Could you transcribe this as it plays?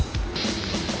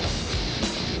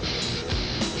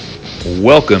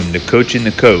Welcome to Coaching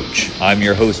the Coach. I'm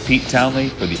your host, Pete Townley,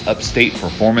 for the Upstate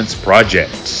Performance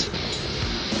Project.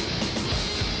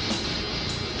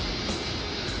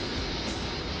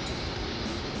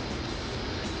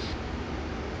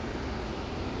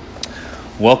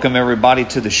 Welcome, everybody,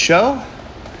 to the show.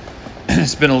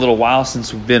 It's been a little while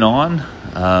since we've been on.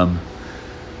 A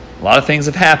lot of things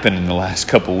have happened in the last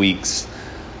couple weeks.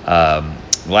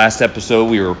 Last episode,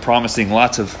 we were promising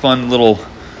lots of fun little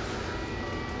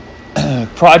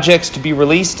projects to be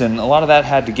released, and a lot of that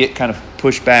had to get kind of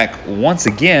pushed back once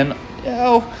again.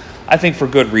 I think for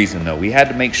good reason, though. We had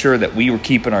to make sure that we were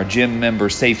keeping our gym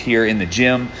members safe here in the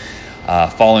gym,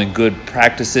 following good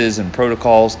practices and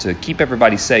protocols to keep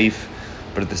everybody safe,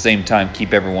 but at the same time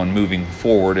keep everyone moving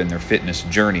forward in their fitness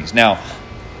journeys. Now,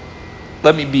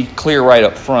 let me be clear right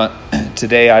up front.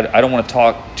 Today, I don't want to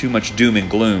talk too much doom and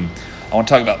gloom. I want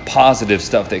to talk about positive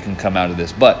stuff that can come out of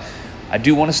this. But I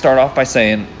do want to start off by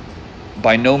saying,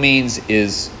 by no means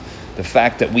is the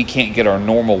fact that we can't get our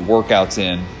normal workouts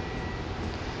in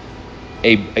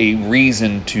a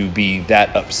reason to be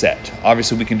that upset.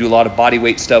 Obviously, we can do a lot of body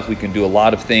weight stuff. We can do a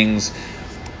lot of things.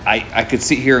 I could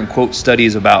sit here and quote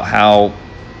studies about how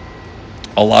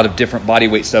a lot of different body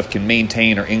weight stuff can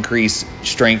maintain or increase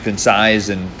strength and size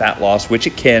and fat loss, which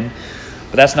it can,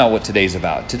 but that's not what today's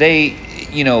about. Today,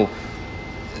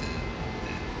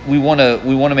 we want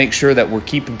to make sure that we're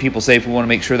keeping people safe. We want to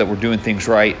make sure that we're doing things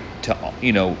right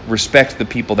to, respect the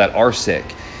people that are sick.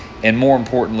 And more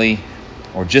importantly,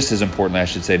 or just as importantly, I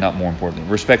should say, not more importantly,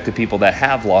 respect the people that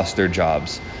have lost their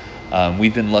jobs.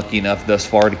 We've been lucky enough thus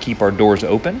far to keep our doors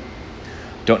open.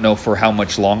 Don't know for how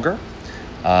much longer.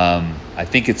 I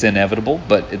think it's inevitable,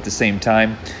 but at the same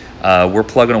time, we're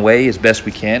plugging away as best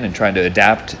we can and trying to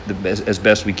adapt as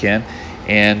best we can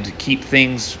and keep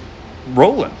things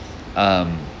rolling.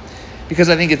 Because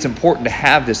I think it's important to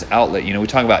have this outlet. We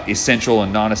talk about essential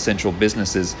and non-essential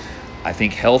businesses. I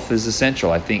think health is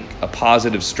essential. I think a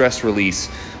positive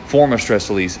form of stress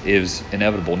release is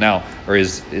inevitable now, or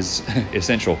is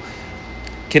essential.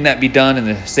 Can that be done in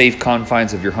the safe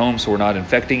confines of your home so we're not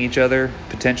infecting each other,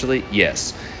 potentially?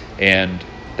 Yes. And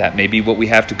that may be what we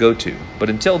have to go to. But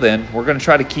until then, we're going to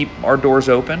try to keep our doors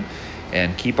open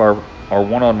and keep our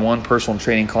one-on-one personal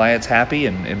training clients happy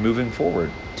and moving forward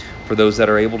for those that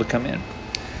are able to come in.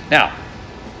 Now,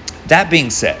 that being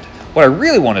said, what I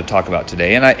really want to talk about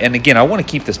today, and again, I want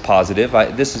to keep this positive.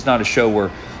 This is not a show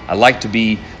where I like to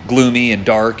be gloomy and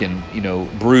dark and,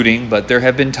 brooding, but there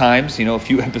have been times, a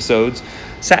few episodes.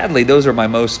 Sadly, those are my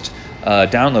most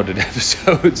downloaded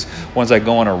episodes, ones I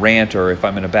go on a rant or if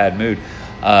I'm in a bad mood.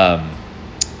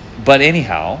 But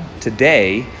anyhow,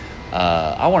 today,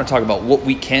 I want to talk about what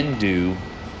we can do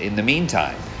in the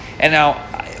meantime. And now,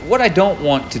 what I don't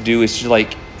want to do is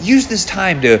use this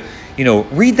time to,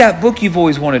 read that book you've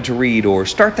always wanted to read or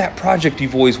start that project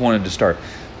you've always wanted to start.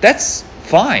 That's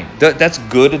fine. That's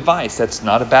good advice. That's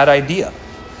not a bad idea,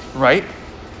 right?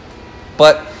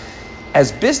 But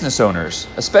as business owners,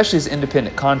 especially as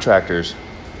independent contractors,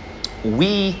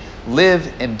 we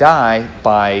live and die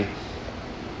by,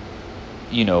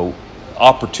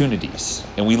 opportunities.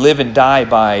 And we live and die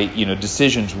by,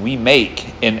 decisions we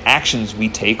make and actions we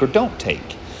take or don't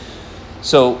take.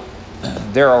 So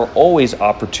there are always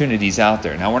opportunities out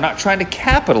there. Now, we're not trying to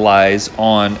capitalize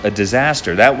on a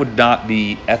disaster. That would not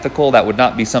be ethical. That would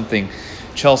not be something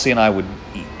Chelsea and I would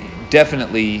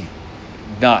definitely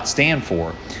not stand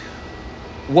for.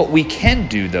 What we can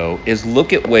do, though, is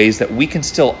look at ways that we can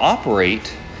still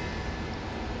operate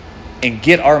and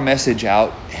get our message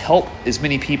out, help as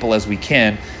many people as we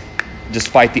can,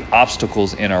 despite the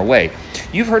obstacles in our way.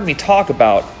 You've heard me talk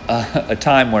about a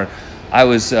time where I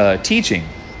was teaching,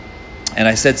 and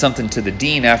I said something to the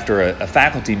dean after a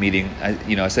faculty meeting.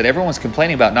 I said, everyone's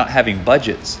complaining about not having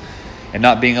budgets and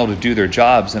not being able to do their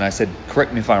jobs. And I said,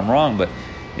 correct me if I'm wrong, but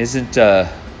isn't,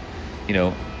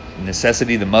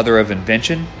 necessity the mother of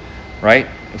invention, right?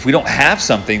 If we don't have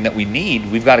something that we need,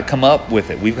 we've got to come up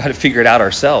with it. We've got to figure it out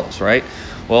ourselves, right?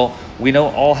 Well, we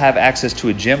don't all have access to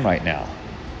a gym right now.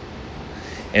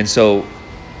 And so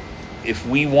if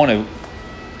we want to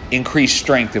increase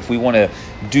strength, if we want to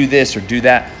do this or do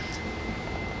that,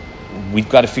 we've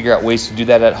got to figure out ways to do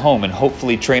that at home. And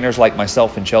hopefully trainers like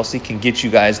myself and Chelsea can get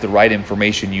you guys the right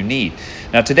information you need.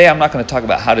 Now, today I'm not going to talk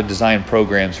about how to design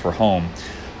programs for home.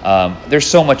 There's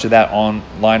so much of that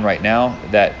online right now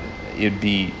that it'd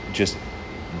be just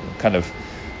kind of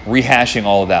rehashing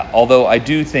all of that. Although I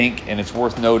do think, and it's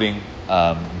worth noting,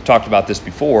 we talked about this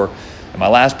before in my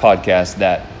last podcast,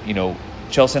 that,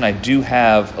 Chelsea and I do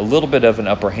have a little bit of an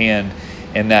upper hand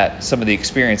in that some of the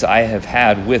experience I have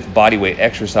had with bodyweight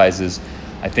exercises,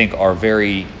 I think, are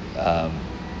very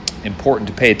important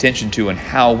to pay attention to and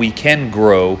how we can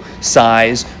grow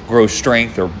size, grow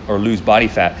strength, or lose body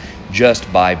fat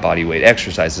just by body weight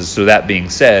exercises. So that being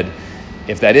said,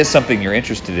 if that is something you're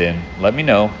interested in, let me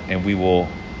know and we will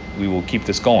keep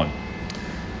this going.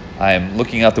 I am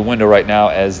looking out the window right now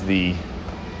as the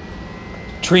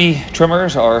tree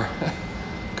trimmers are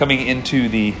coming into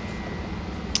the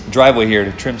driveway here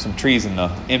to trim some trees in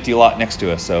the empty lot next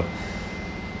to us. So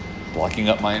blocking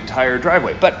up my entire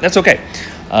driveway, but that's okay.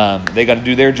 They got to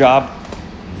do their job,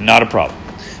 not a problem.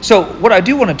 So what I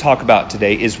do want to talk about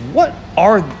today is what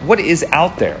is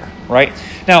out there, right?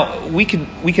 Now we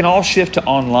can all shift to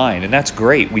online, and that's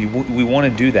great. We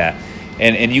want to do that,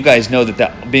 and you guys know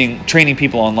that training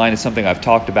people online is something I've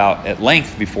talked about at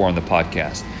length before on the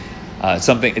podcast.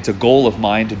 It's a goal of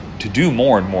mine to do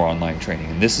more and more online training,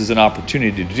 and this is an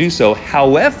opportunity to do so.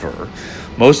 However,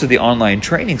 most of the online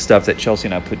training stuff that Chelsea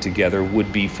and I put together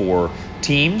would be for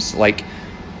teams like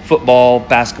football,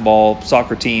 basketball,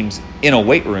 soccer teams in a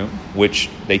weight room, which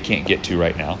they can't get to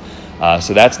right now.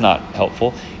 So that's not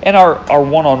helpful. And our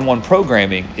one-on-one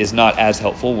programming is not as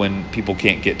helpful when people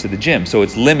can't get to the gym. So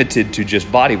it's limited to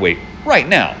just body weight right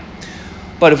now.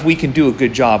 But if we can do a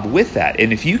good job with that,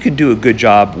 and if you can do a good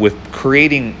job with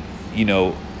creating,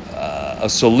 a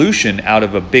solution out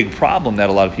of a big problem that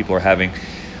a lot of people are having,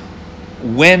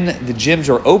 when the gyms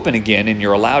are open again and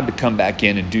you're allowed to come back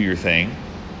in and do your thing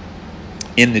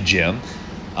in the gym,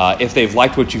 if they've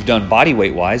liked what you've done body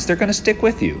weight wise, they're going to stick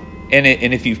with you. And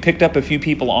if you've picked up a few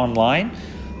people online,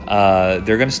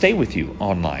 they're going to stay with you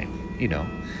online.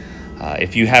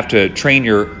 If you have to train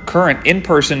your current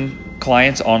in-person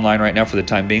clients online right now for the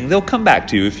time being, they'll come back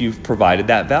to you if you've provided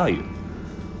that value.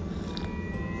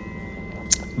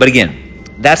 But again,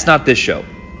 that's not this show.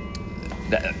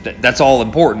 That's all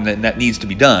important and that needs to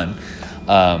be done.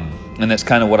 And that's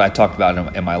kind of what I talked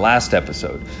about in my last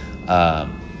episode.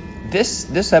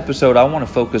 This episode, I want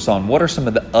to focus on what are some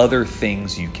of the other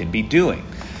things you can be doing.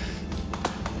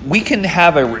 We can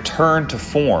have a return to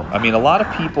form. I mean, a lot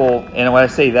of people, and when I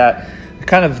say that,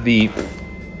 kind of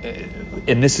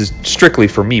and this is strictly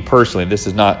for me personally, this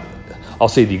is not, I'll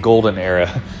say the golden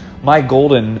era. My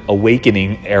golden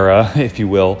awakening era, if you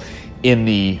will, in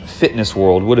the fitness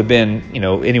world would have been,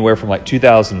 anywhere from like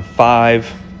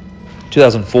 2005,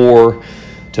 2004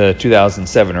 to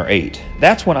 2007 or 8.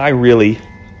 That's when I really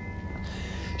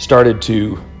started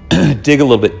to dig a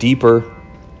little bit deeper.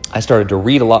 I started to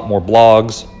read a lot more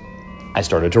blogs. I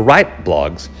started to write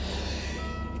blogs.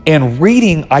 And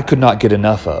reading, I could not get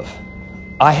enough of.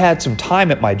 I had some time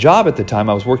at my job at the time.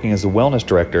 I was working as a wellness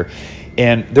director,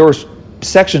 and there were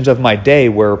sections of my day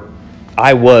where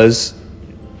I was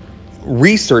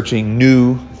researching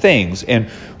new things and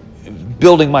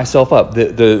building myself up.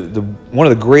 The one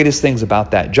of the greatest things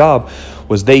about that job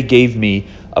was they gave me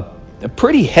a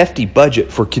pretty hefty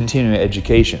budget for continuing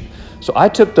education. So I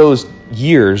took those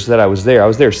years that I was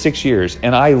there 6 years,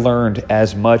 and I learned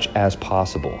as much as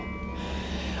possible.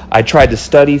 I tried to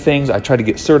study things. I tried to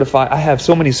get certified. I have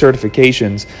so many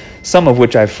certifications, some of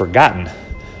which I've forgotten.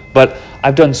 But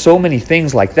I've done so many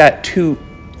things like that to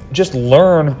just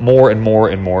learn more and more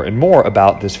and more and more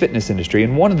about this fitness industry.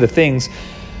 And one of the things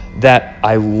that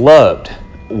I loved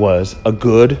was a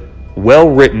good,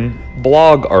 well-written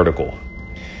blog article.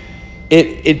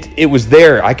 It was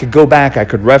there. I could go back. I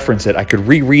could reference it. I could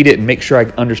reread it and make sure I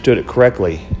understood it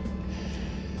correctly.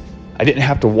 I didn't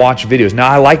have to watch videos. Now,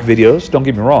 I like videos, don't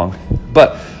get me wrong,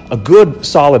 but a good,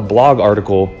 solid blog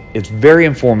article is very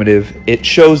informative. It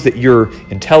shows that you're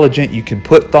intelligent, you can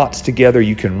put thoughts together,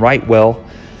 you can write well,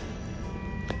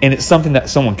 and it's something that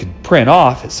someone could print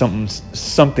off. It's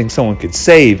something someone could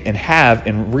save and have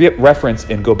and reference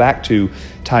and go back to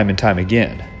time and time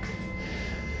again.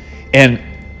 And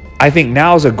I think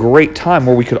now is a great time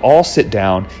where we could all sit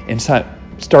down and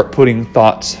start putting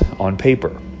thoughts on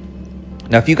paper.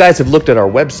 Now, if you guys have looked at our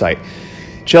website,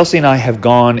 Chelsea and I have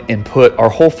gone and put our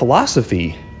whole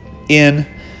philosophy in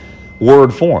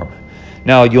word form.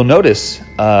 Now, you'll notice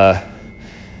the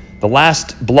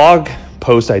last blog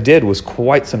post I did was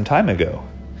quite some time ago.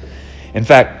 In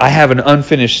fact, I have an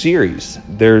unfinished series.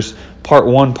 There's part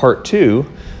 1, part 2.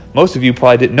 Most of you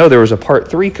probably didn't know there was a part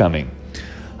 3 coming.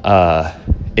 And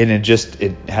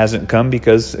it hasn't come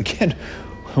because, again,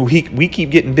 we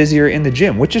keep getting busier in the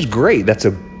gym, which is great. That's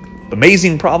a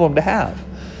amazing problem to have.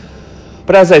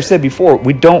 But as I've said before,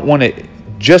 we don't want to,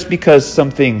 just because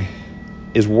something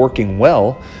is working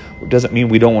well, doesn't mean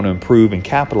we don't want to improve and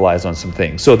capitalize on some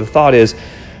things. So the thought is,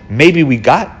 maybe we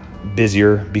got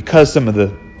busier because some of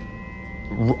the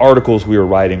articles we were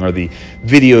writing or the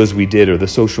videos we did or the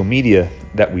social media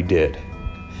that we did.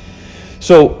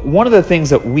 So one of the things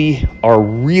that we are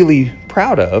really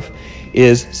proud of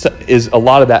is a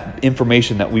lot of that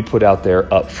information that we put out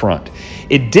there up front.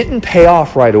 It didn't pay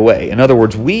off right away. In other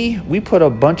words, we put a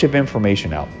bunch of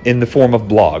information out in the form of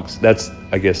blogs. That's,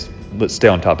 I guess, let's stay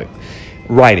on topic.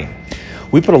 Writing.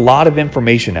 We put a lot of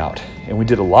information out, and we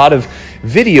did a lot of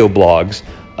video blogs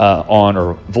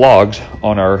vlogs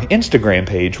on our Instagram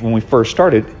page when we first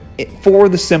started, for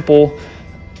the simple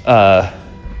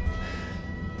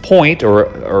point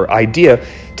or idea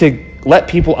to let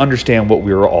people understand what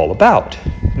we were all about.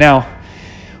 Now,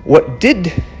 what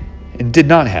did and did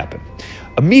not happen?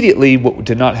 Immediately, what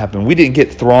did not happen, we didn't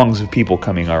get throngs of people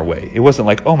coming our way. It wasn't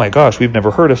like, oh my gosh, we've never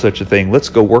heard of such a thing, let's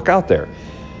go work out there.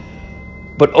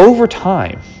 But over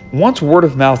time, once word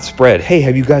of mouth spread, hey,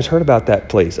 have you guys heard about that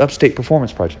place, Upstate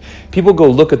Performance Project? People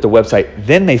go look at the website,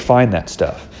 then they find that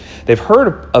stuff. They've heard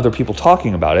of other people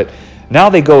talking about it. Now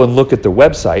they go and look at the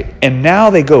website, and now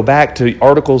they go back to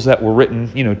articles that were written,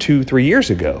 2-3 years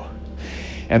ago.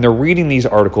 And they're reading these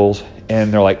articles,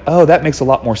 and they're like, oh, that makes a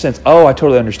lot more sense. Oh, I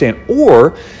totally understand.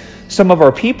 Or some of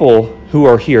our people who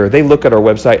are here, they look at our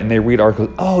website and they read articles.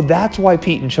 Oh, that's why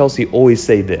Pete and Chelsea always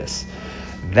say this.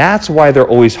 That's why they're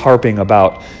always harping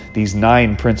about these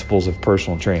 9 principles of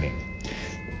personal training.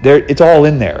 It's all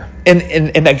in there.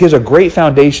 And that gives a great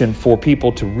foundation for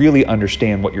people to really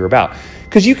understand what you're about.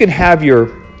 Because you can have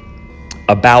your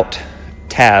About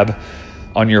tab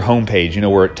on your homepage,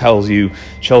 where it tells you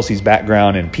Chelsea's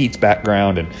background and Pete's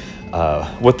background and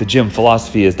what the gym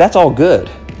philosophy is. That's all good.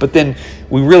 But then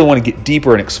we really want to get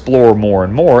deeper and explore more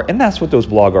and more. And that's what those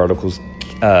blog articles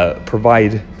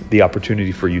provide the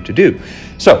opportunity for you to do.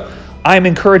 So I'm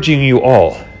encouraging you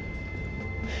all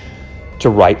to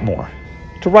write more,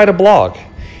 to write a blog.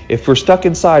 If we're stuck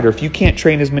inside, or if you can't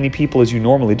train as many people as you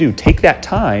normally do, take that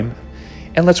time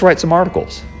and let's write some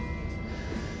articles.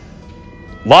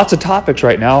 Lots of topics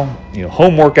right now,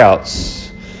 home workouts,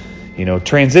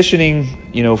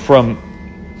 transitioning,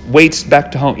 from weights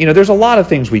back to home. There's a lot of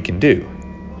things we can do.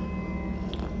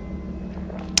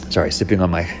 Sorry, sipping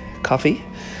on my coffee.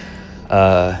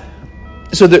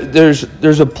 So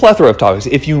there's a plethora of topics.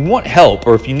 If you want help,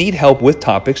 or if you need help with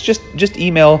topics, just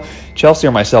email Chelsea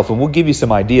or myself, and we'll give you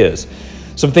some ideas,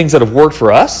 some things that have worked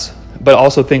for us, but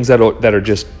also things that are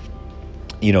just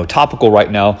topical right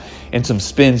now, and some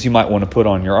spins you might want to put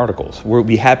on your articles. We'll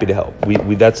be happy to help.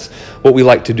 We that's what we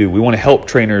like to do. We want to help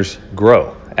trainers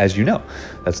grow, as you know.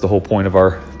 That's the whole point of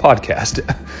our podcast.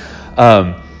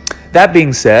 That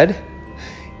being said,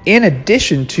 in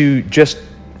addition to just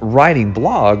writing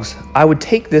blogs, I would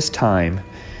take this time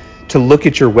to look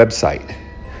at your website.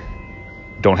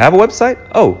 Don't have a website?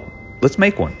 Oh, let's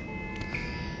make one.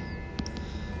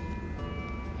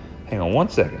 Hang on one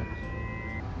second.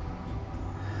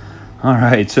 All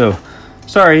right, so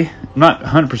sorry, I'm not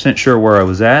 100% sure where I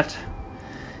was at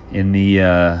in the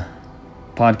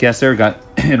podcast there. Got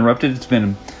interrupted. It's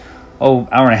been hour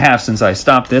and a half since I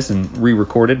stopped this and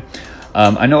re-recorded.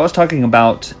 I know I was talking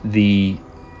about the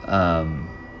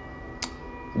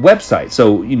website.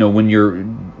 So, when you're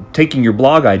taking your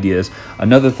blog ideas,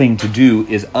 another thing to do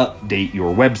is update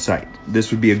your website. This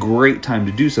would be a great time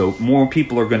to do so. More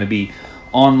people are going to be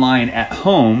online at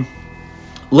home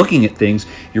looking at things.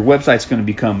 Your website's going to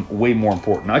become way more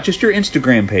important. Not just your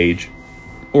Instagram page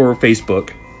or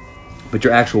Facebook, but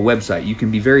your actual website. You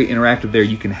can be very interactive there.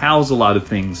 You can house a lot of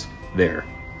things there.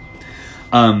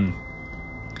 I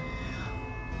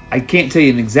can't tell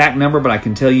you an exact number, but I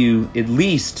can tell you at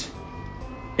least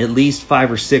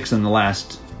 5 or 6 in the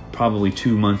last probably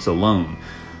 2 months alone.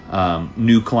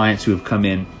 New clients who have come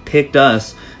in picked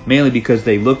us mainly because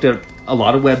they looked at a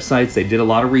lot of websites, they did a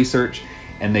lot of research,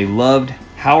 and they loved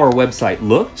how our website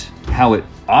looked, how it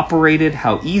operated,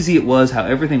 how easy it was, how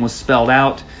everything was spelled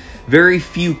out. Very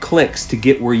few clicks to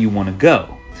get where you want to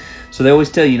go. So they always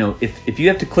tell you, if you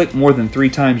have to click more than 3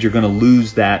 times, you're going to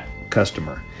lose that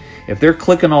customer. If they're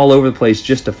clicking all over the place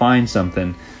just to find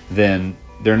something, then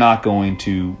they're not going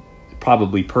to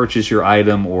probably purchase your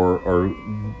item or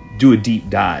do a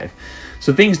deep dive.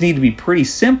 So things need to be pretty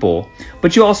simple,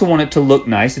 but you also want it to look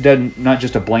nice. It doesn't, not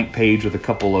just a blank page with a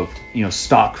couple of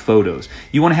stock photos.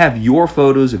 You want to have your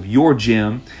photos of your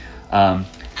gym.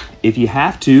 If you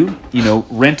have to,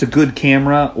 rent a good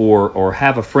camera or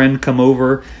have a friend come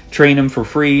over, train them for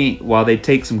free while they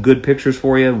take some good pictures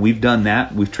for you. We've done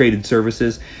that. We've traded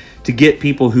services to get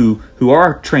people who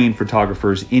are trained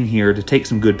photographers in here to take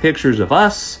some good pictures of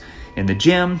us in the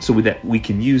gym so that we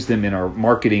can use them in our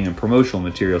marketing and promotional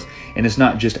materials. And it's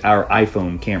not just our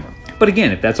iPhone camera. But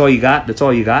again, if that's all you got,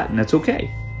 and that's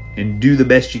okay. and do the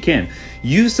best you can.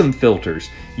 Use some filters,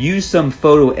 use some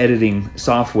photo editing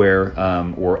software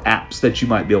or apps that you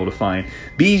might be able to find.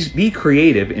 Be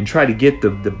creative and try to get the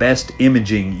best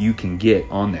imaging you can get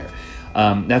on there.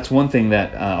 That's one thing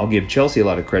that I'll give Chelsea a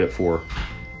lot of credit for.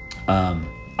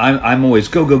 I'm always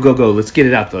go, let's get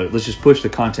it out there, let's just push the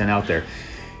content out there.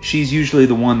 She's usually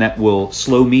the one that will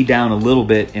slow me down a little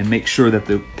bit and make sure that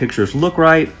the pictures look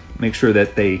right, make sure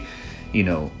that they,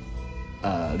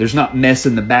 there's not mess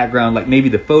in the background. Like maybe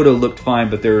the photo looked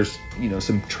fine, but there's,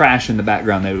 some trash in the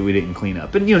background that we didn't clean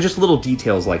up. And, just little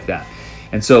details like that.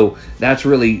 And so that's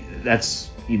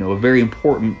a very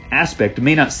important aspect. It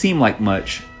may not seem like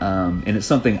much, and it's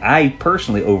something I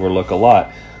personally overlook a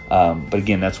lot. But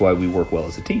again, that's why we work well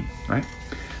as a team, right?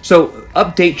 So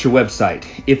update your website.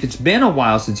 If it's been a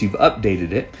while since you've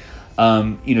updated it,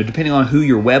 depending on who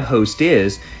your web host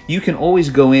is, you can always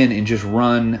go in and just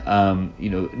run, a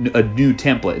new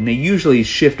template. And they usually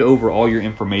shift over all your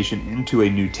information into a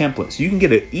new template. So you can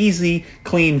get an easy,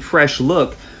 clean, fresh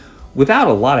look without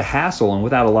a lot of hassle and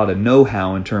without a lot of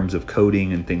know-how in terms of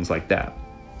coding and things like that.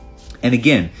 And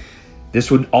again, this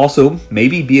would also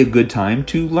maybe be a good time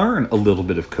to learn a little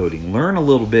bit of coding, learn a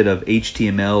little bit of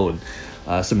HTML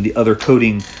and some of the other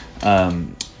coding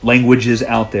languages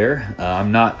out there.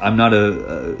 I'm not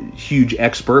a huge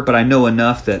expert, but I know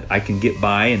enough that I can get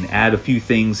by and add a few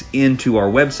things into our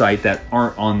website that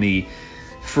aren't on the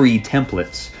free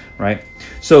templates, right?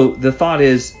 So the thought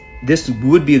is this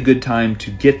would be a good time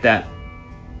to get that,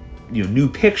 new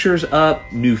pictures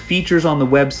up, new features on the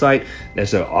website.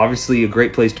 That's obviously a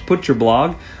great place to put your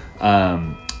blog.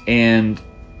 And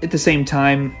at the same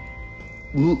time,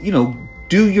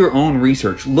 do your own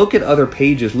research. Look at other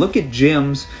pages. Look at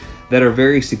gyms that are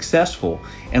very successful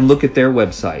and look at their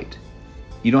website.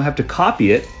 You don't have to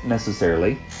copy it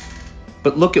necessarily,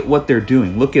 but look at what they're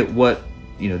doing. Look at what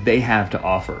they have to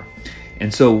offer.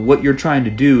 And so what you're trying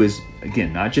to do is,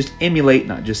 again, not just emulate,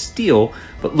 not just steal,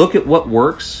 but look at what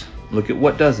works, look at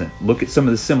what doesn't. Look at some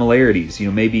of the similarities.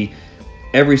 Maybe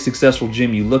every successful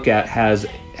gym you look at has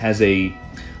a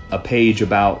page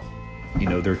about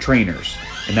their trainers,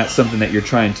 and that's something that you're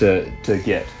trying to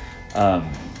get.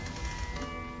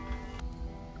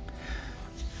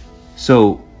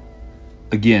 So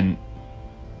again,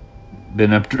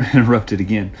 been interrupted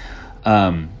again.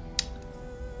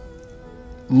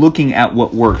 Looking at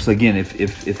what works. Again,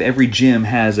 if every gym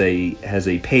has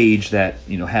a page that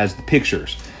has the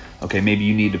pictures, okay, maybe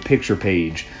you need a picture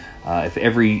page. If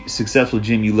every successful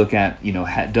gym you look at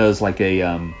does like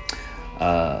a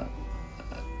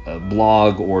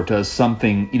blog or does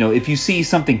something, if you see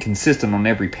something consistent on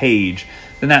every page,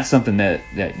 then that's something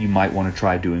that you might want to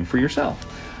try doing for yourself.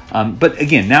 But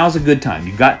again, now's a good time.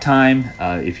 You've got time.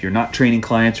 If you're not training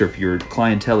clients or if your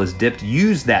clientele is dipped,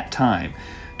 use that time.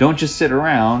 Don't just sit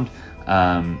around.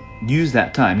 Use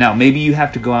that time. Now, maybe you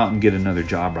have to go out and get another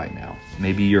job right now.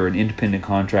 Maybe you're an independent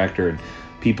contractor and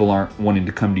people aren't wanting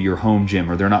to come to your home gym,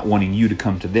 or they're not wanting you to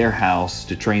come to their house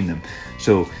to train them.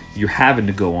 So you're having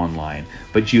to go online,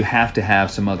 but you have to have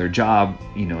some other job,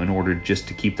 in order just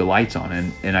to keep the lights on.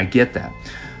 And I get that.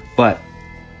 But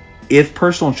if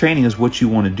personal training is what you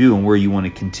want to do and where you want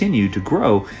to continue to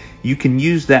grow, you can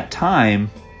use that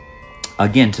time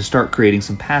again to start creating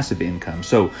some passive income.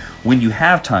 So when you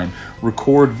have time,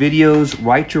 record videos,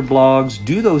 write your blogs,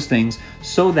 do those things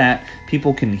so that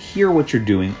people can hear what you're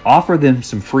doing, offer them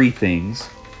some free things,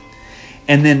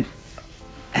 and then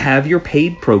have your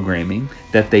paid programming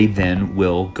that they then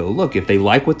will go look. If they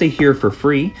like what they hear for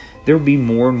free, they'll be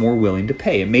more and more willing to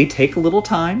pay. It may take a little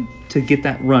time to get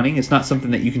that running. It's not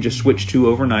something that you can just switch to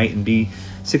overnight and be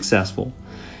successful.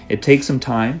 It takes some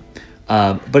time.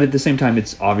 But at the same time,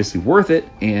 it's obviously worth it,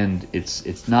 and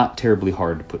it's not terribly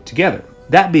hard to put together.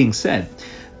 That being said,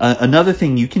 another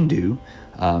thing you can do,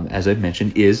 as I've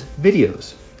mentioned, is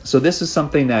videos. So this is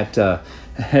something that,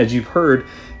 as you've heard,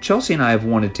 Chelsea and I have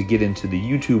wanted to get into the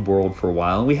YouTube world for a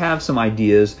while, and we have some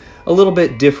ideas a little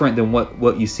bit different than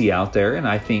what you see out there, and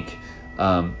I think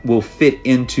will fit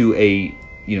into a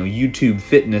YouTube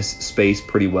fitness space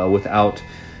pretty well without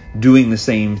doing the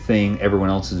same thing everyone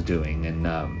else is doing.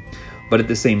 And but at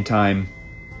the same time,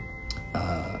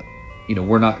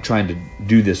 we're not trying to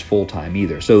do this full time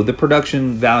either. So the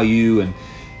production value and,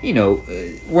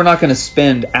 we're not going to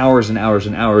spend hours and hours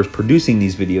and hours producing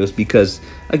these videos because,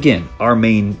 again, our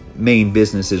main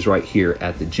business is right here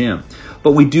at the gym.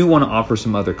 But we do want to offer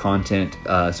some other content,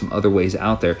 some other ways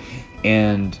out there.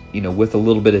 And, with a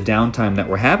little bit of downtime that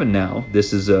we're having now,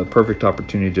 this is a perfect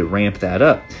opportunity to ramp that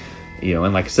up.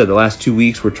 And like I said, the last 2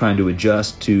 weeks we're trying to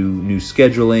adjust to new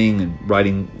scheduling and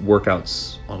writing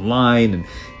workouts online and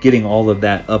getting all of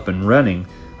that up and running.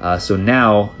 So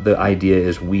now the idea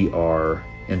is we are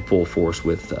in full force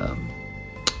with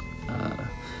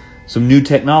some new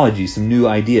technology, some new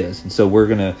ideas. And so we're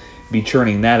going to be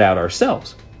churning that out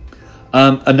ourselves.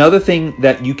 Another thing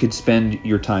that you could spend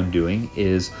your time doing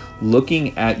is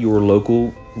looking at your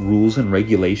local rules and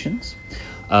regulations.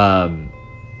 For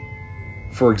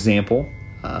example,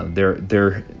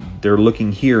 they're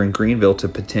looking here in Greenville to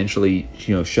potentially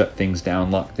shut things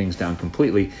down, lock things down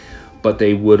completely, but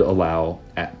they would allow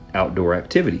outdoor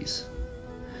activities.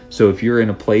 So if you're in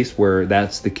a place where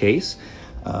that's the case,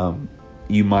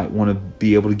 you might want to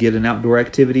be able to get an outdoor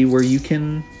activity where you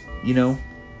can,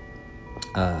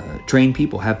 train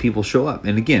people, have people show up.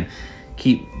 And again,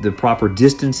 keep the proper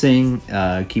distancing,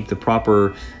 keep the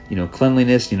proper,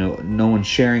 cleanliness, no one's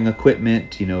sharing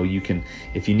equipment. You can,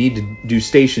 if you need to do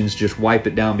stations, just wipe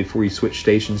it down before you switch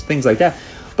stations, things like that.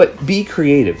 But be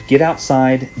creative, get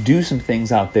outside, do some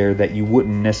things out there that you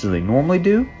wouldn't necessarily normally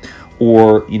do,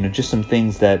 or, just some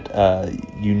things that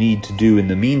you need to do in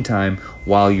the meantime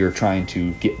while you're trying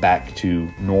to get back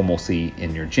to normalcy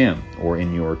in your gym or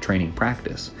in your training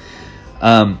practice.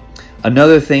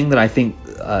 Another thing that I think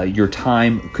your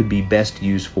time could be best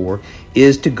used for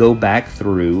is to go back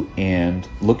through and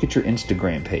look at your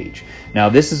Instagram page. Now,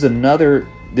 this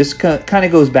kind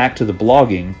of goes back to the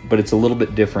blogging, but it's a little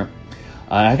bit different.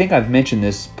 I think I've mentioned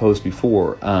this post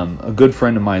before. A good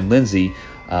friend of mine, Lindsay,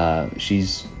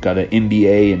 she's got an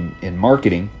MBA in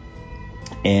marketing,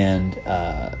 and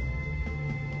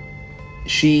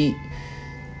she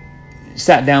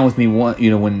sat down with me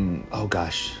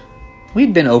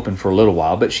we'd been open for a little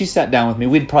while, but she sat down with me.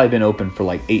 We'd probably been open for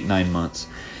like 8-9 months,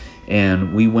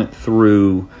 and we went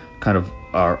through kind of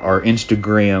our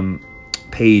Instagram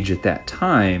page at that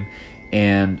time,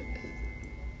 and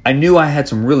I knew I had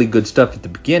some really good stuff at the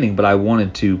beginning, but I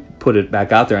wanted to put it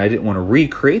back out there. I didn't want to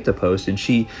recreate the post, and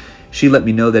she let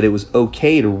me know that it was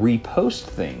okay to repost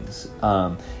things.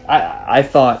 I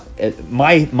thought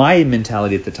my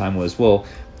mentality at the time was, well,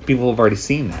 people have already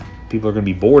seen that. People are going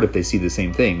to be bored if they see the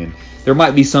same thing. And there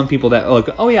might be some people that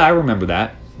oh yeah, I remember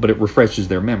that, but it refreshes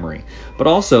their memory. But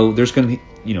also there's going to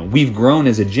be, we've grown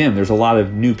as a gym. There's a lot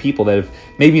of new people that have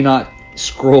maybe not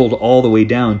scrolled all the way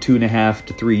down 2.5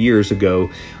 to 3 years ago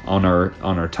on our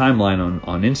timeline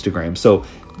on Instagram. So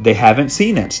they haven't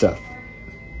seen that stuff.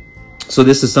 So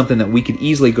this is something that we can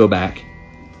easily go back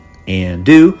and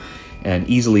do, and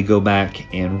easily go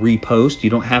back and repost. You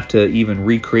don't have to even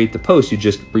recreate the post. You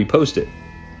just repost it.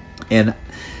 And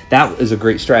that is a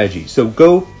great strategy. So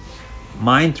go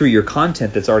mine through your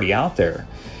content that's already out there.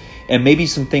 And maybe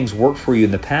some things worked for you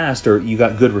in the past, or you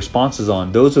got good responses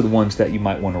on. Those are the ones that you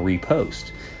might want to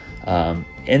repost. And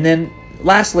then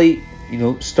lastly,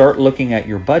 start looking at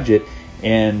your budget.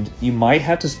 And you might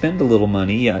have to spend a little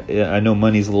money. I know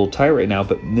money's a little tight right now,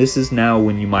 but this is now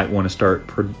when you might want to start,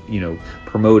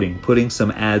 promoting, putting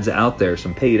some ads out there,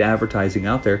 some paid advertising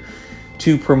out there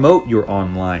to promote your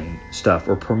online stuff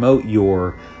or promote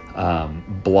your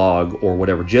blog or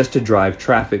whatever, just to drive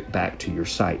traffic back to your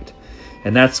site.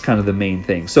 And that's kind of the main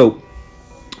thing. So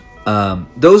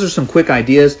those are some quick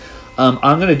ideas.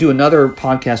 I'm going to do another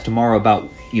podcast tomorrow about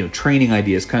training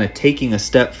ideas, kind of taking a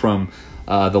step from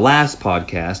the last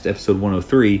podcast, episode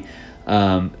 103,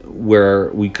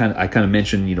 where I kind of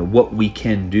mentioned what we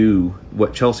can do,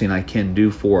 what Chelsea and I can do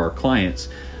for our clients,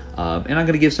 and I'm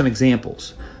going to give some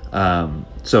examples.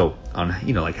 So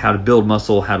on like how to build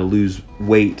muscle, how to lose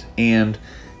weight, and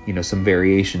some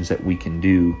variations that we can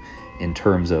do in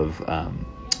terms of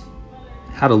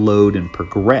how to load and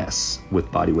progress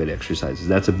with bodyweight exercises.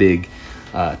 That's a big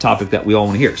topic that we all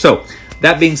want to hear. So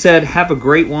that being said, have a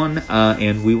great one,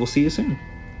 and we will see you soon.